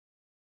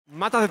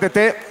Mátate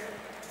Teté,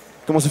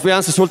 como si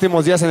fueran sus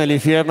últimos días en el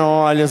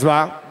infierno, ahí les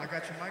va.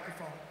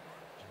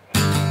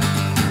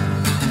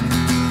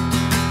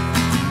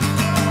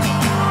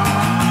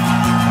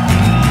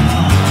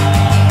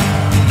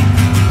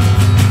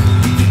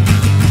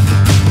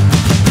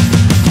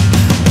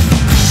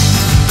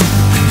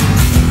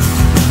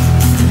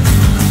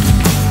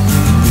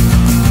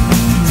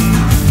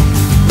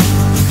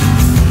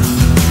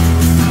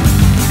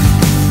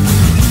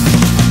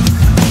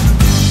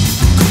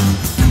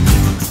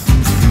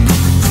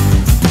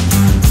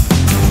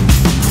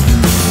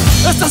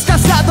 Estás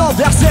cansado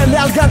de hacerle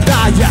al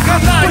gandalla,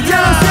 porque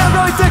eres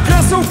ciego y te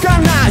crees un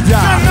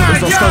canalla.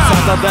 Estás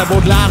cansado de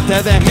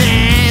burlarte de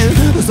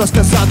mí, Estás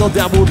cansado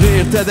de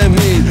aburrirte de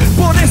mí.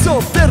 Por eso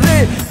te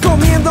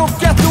recomiendo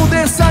que a tu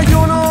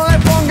desayuno le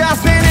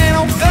pongas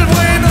veneno del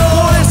bueno.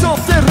 Por eso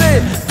te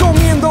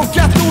recomiendo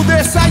que a tu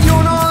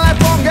desayuno le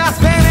pongas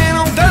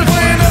veneno del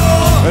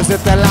bueno. se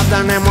te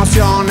latan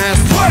emociones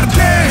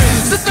fuertes,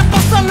 se te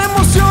pasan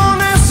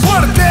emociones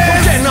fuertes.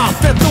 ¿Por qué no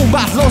te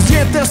tumbas los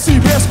dientes y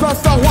ves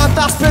cuánto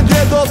aguantas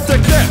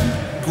pendiéndote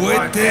qué?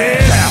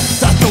 Cohetes.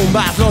 Te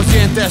tumbas los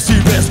dientes y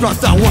ves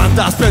cuánto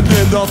aguantas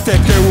pendiéndote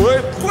que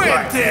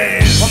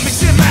cohetes. A mí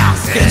se me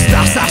hace que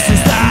estás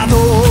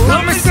asustado.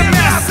 A mí se me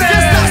hace que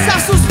estás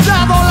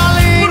asustado,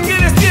 Lalín. Porque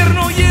eres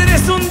tierno y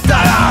eres un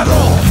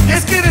tarado.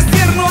 Es que eres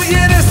tierno y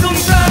eres un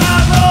tarado.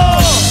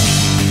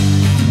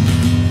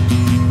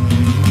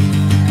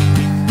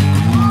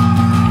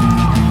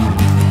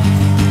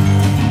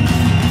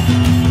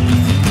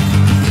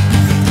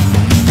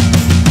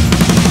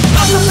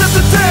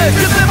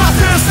 Que te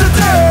mates,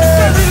 Teté.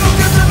 Te digo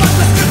que te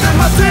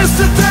mates,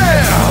 Teté.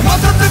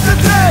 Mátate,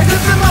 Teté, que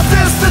te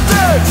mates,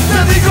 Teté. Te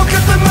digo que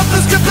te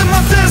mates, Teté.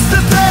 Mátate,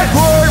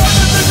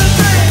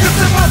 Teté, que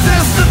te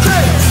mates, Teté.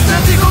 Te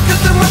digo que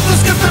te mates,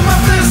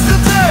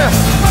 Teté.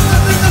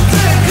 Mátate,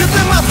 Teté, que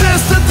te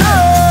mates, Teté.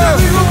 Te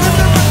digo que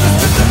te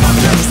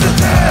mates,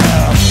 Teté.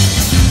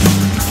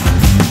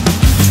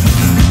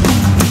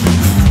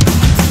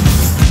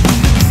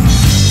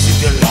 Si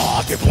te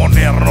late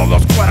ponernos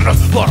los cuernos,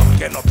 ¿por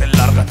qué no te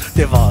largas?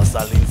 Te vas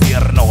al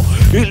infierno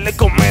y le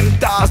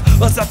comentas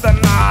a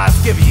Satanás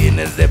que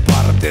vienes de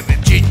parte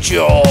de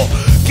Chicho,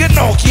 que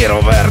no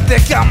quiero verte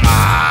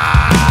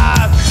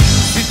jamás.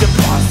 Si te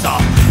pasa,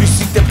 y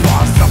si te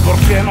pasa, ¿por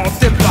qué no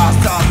te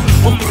pasa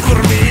un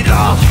mejor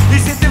vida? Y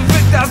si te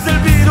infectas del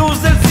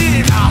virus del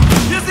SIDA,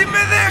 y así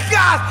me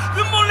dejas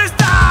de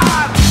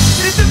molestar.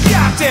 Si te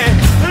piace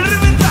el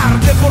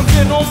reventarte, ¿por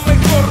qué no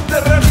mejor te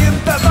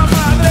revientas la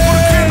madre?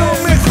 ¿Por qué no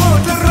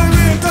mejor te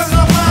revientas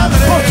la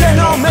madre? ¿Por qué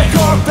no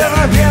mejor te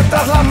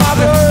revientas la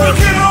madre? ¿Por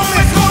qué no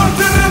mejor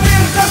te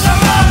revientas la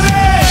madre?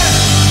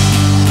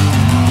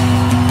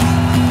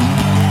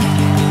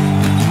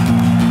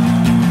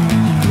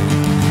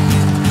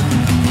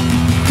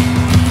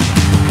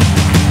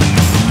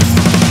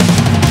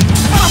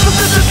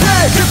 Mátate, Teté,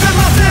 que te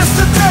mates,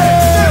 Teté.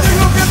 Te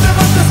digo que te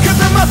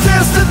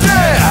mates, Teté.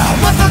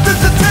 Mátate,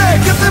 Teté,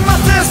 que te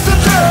mates,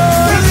 Teté.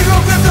 Te digo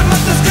que te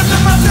mates,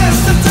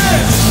 Teté.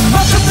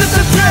 Mátate,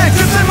 Teté,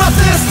 que te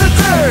mates,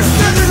 Teté.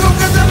 Te digo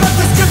que te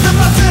mates,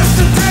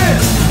 Teté.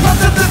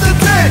 Mátate,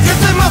 Teté, que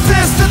te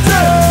mates,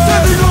 Teté. Te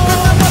digo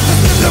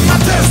que te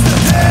mates,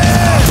 Teté.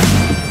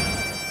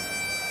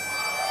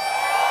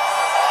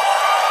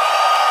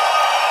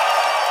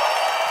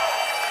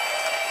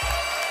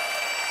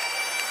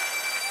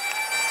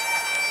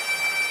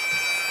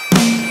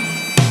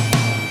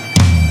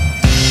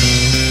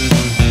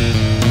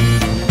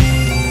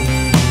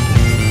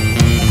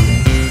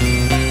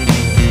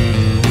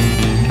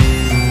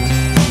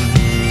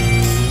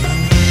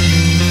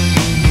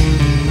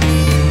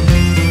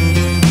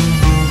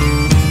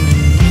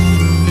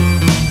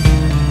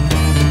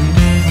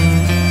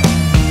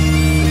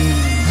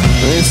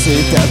 Y si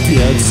te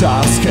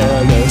piensas que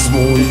eres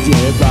muy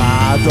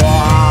llevado,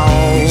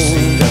 Y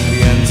si te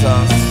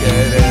piensas que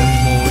eres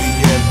muy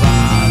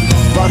llevado,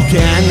 ¿por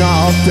qué no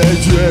te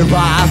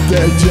lleva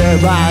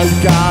el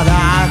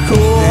carajo?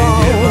 te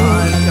lleva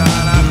el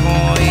carajo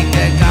y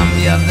te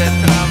cambias de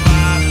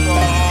trabajo.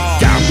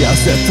 Cambias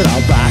de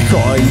trabajo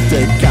y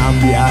te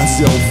cambias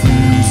de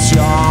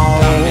oficio.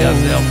 Cambias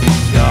de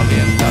oficio,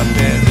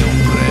 aviéntate de un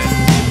precipicio.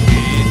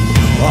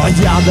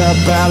 Ya de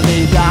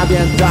perdida,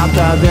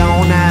 aviéntate de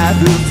un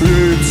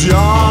edificio.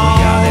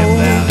 Ya de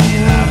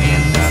perdida,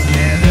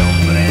 aviéntate de un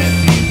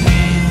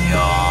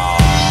precipicio.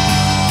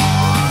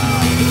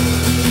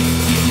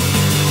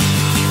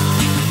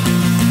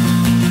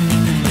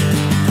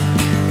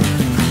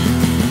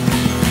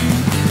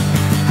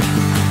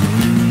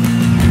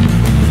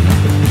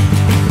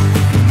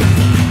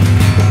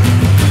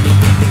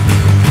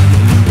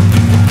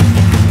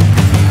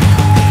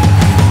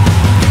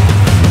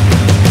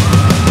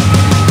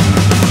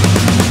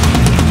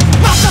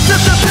 Mátate,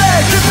 Teté,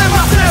 que te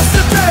mates,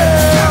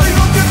 Teté.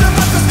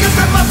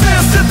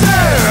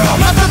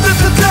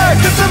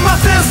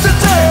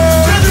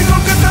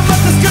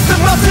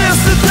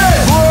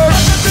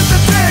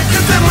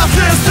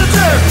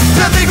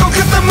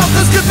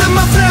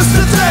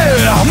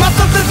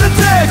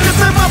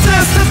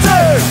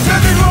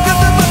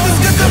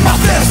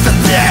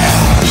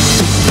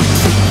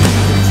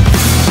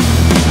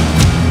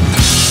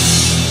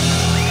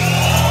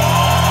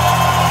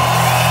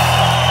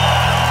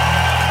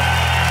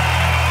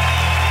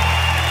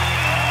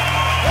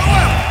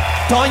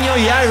 Toño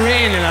y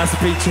Irene en las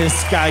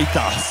pinches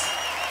gaitas.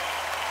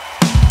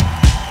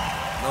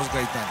 Los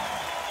gaitanos.